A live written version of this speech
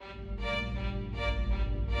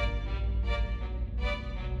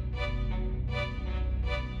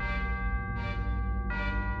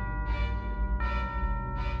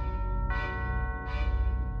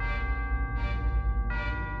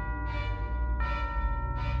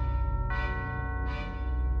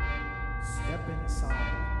step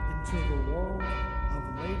inside into the world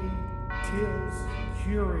of Lady Teal's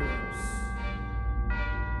Curious.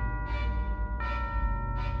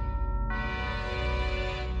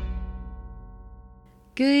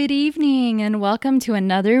 Good evening and welcome to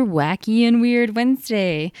another Wacky and Weird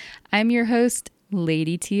Wednesday. I'm your host,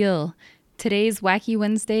 Lady Teal. Today's Wacky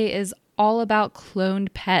Wednesday is all about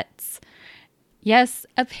cloned pets. Yes,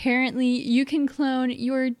 apparently you can clone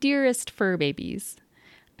your dearest fur babies.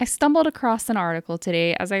 I stumbled across an article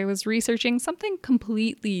today as I was researching something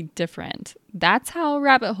completely different. That's how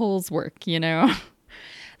rabbit holes work, you know?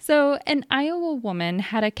 So, an Iowa woman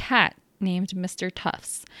had a cat named Mr.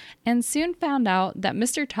 Tufts and soon found out that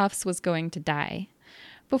Mr. Tufts was going to die.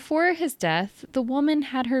 Before his death, the woman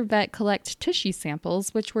had her vet collect tissue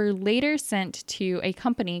samples, which were later sent to a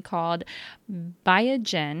company called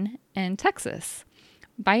Biogen in Texas.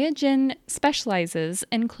 Biogen specializes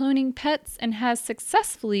in cloning pets and has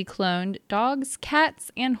successfully cloned dogs,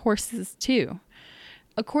 cats, and horses too.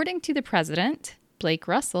 According to the president, Blake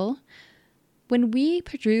Russell, when we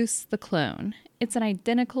produce the clone, it's an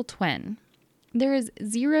identical twin. There is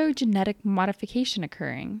zero genetic modification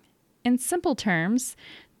occurring. In simple terms,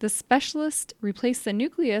 the specialist replaced the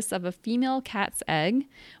nucleus of a female cat's egg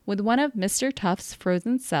with one of Mr. Tufts'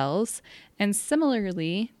 frozen cells, and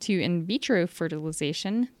similarly to in vitro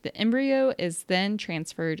fertilization, the embryo is then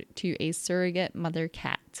transferred to a surrogate mother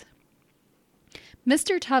cat.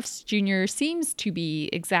 Mr. Tufts Jr. seems to be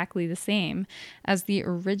exactly the same as the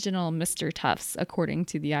original Mr. Tufts, according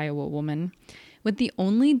to the Iowa woman, with the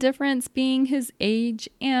only difference being his age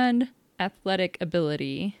and athletic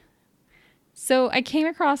ability. So I came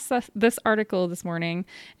across this article this morning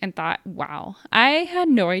and thought, wow, I had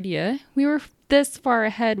no idea we were this far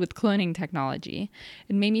ahead with cloning technology.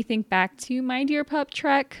 It made me think back to my dear pup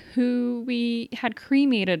Trek, who we had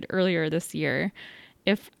cremated earlier this year.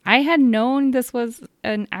 If I had known this was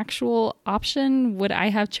an actual option, would I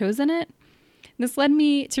have chosen it? This led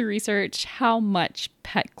me to research how much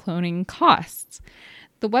pet cloning costs.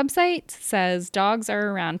 The website says dogs are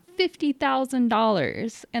around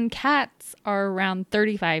 $50,000 and cats are around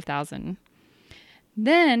 $35,000.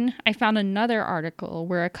 Then I found another article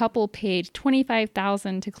where a couple paid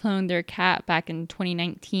 $25,000 to clone their cat back in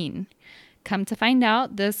 2019. Come to find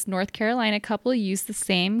out, this North Carolina couple used the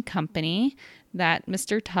same company that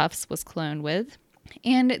Mr. Tufts was cloned with.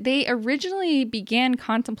 And they originally began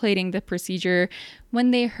contemplating the procedure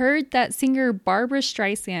when they heard that singer Barbra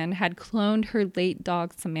Streisand had cloned her late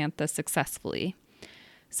dog Samantha successfully.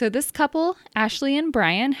 So this couple, Ashley and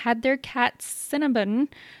Brian, had their cat Cinnabon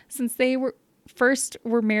since they were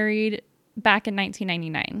married back in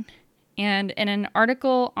 1999. And in an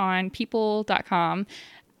article on people.com,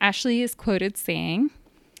 Ashley is quoted saying,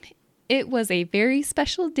 "It was a very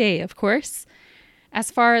special day, of course. As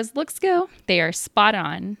far as looks go, they are spot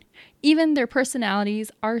on. Even their personalities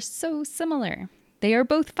are so similar. They are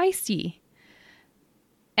both feisty."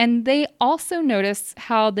 And they also noticed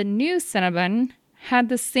how the new Cinnabon had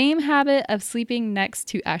the same habit of sleeping next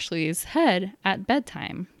to Ashley's head at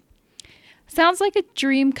bedtime. Sounds like a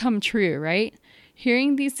dream come true, right?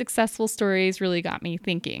 Hearing these successful stories really got me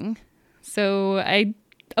thinking. So I,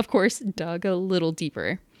 of course, dug a little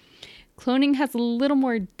deeper. Cloning has a little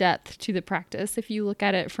more depth to the practice if you look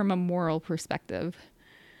at it from a moral perspective.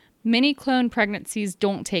 Many clone pregnancies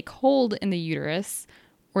don't take hold in the uterus,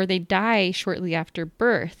 or they die shortly after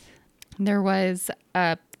birth. There was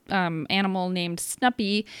a animal named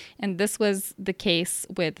Snuppy, and this was the case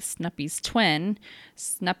with Snuppy's twin.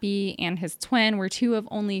 Snuppy and his twin were two of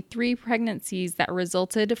only 3 pregnancies that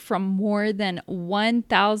resulted from more than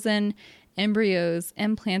 1,000 embryos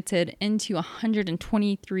implanted into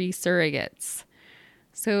 123 surrogates.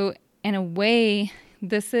 So in a way,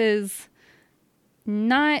 this is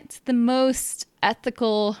not the most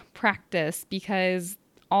ethical practice because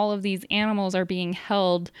all of these animals are being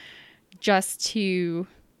held just to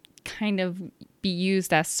kind of be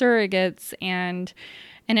used as surrogates. And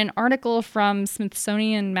in an article from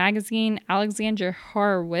Smithsonian Magazine, Alexandra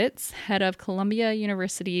Horowitz, head of Columbia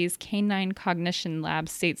University's Canine Cognition Lab,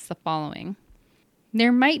 states the following: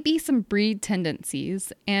 "There might be some breed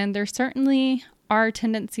tendencies, and there certainly are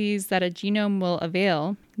tendencies that a genome will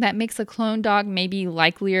avail that makes a clone dog maybe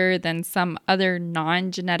likelier than some other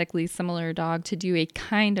non-genetically similar dog to do a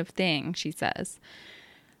kind of thing," she says.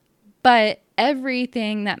 But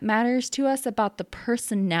everything that matters to us about the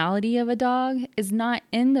personality of a dog is not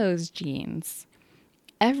in those genes.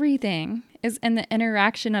 Everything is in the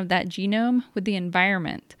interaction of that genome with the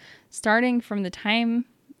environment, starting from the time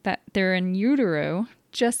that they're in utero,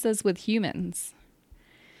 just as with humans.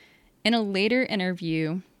 In a later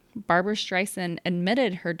interview, Barbra Streisand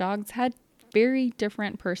admitted her dogs had very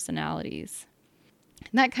different personalities.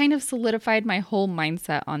 That kind of solidified my whole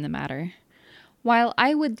mindset on the matter. While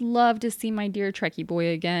I would love to see my dear Trekkie boy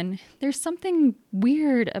again, there's something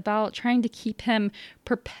weird about trying to keep him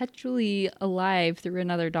perpetually alive through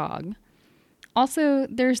another dog. Also,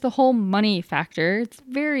 there's the whole money factor. It's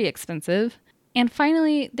very expensive. And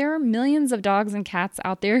finally, there are millions of dogs and cats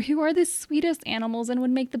out there who are the sweetest animals and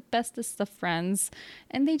would make the bestest of friends,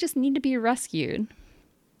 and they just need to be rescued.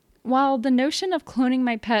 While the notion of cloning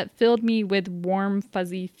my pet filled me with warm,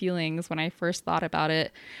 fuzzy feelings when I first thought about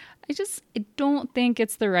it, I don't think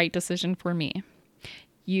it's the right decision for me.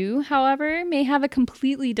 You, however, may have a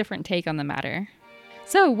completely different take on the matter.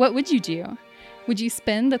 So, what would you do? Would you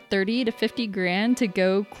spend the 30 to 50 grand to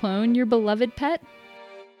go clone your beloved pet?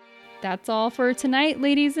 That's all for tonight,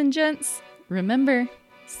 ladies and gents. Remember,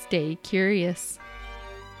 stay curious.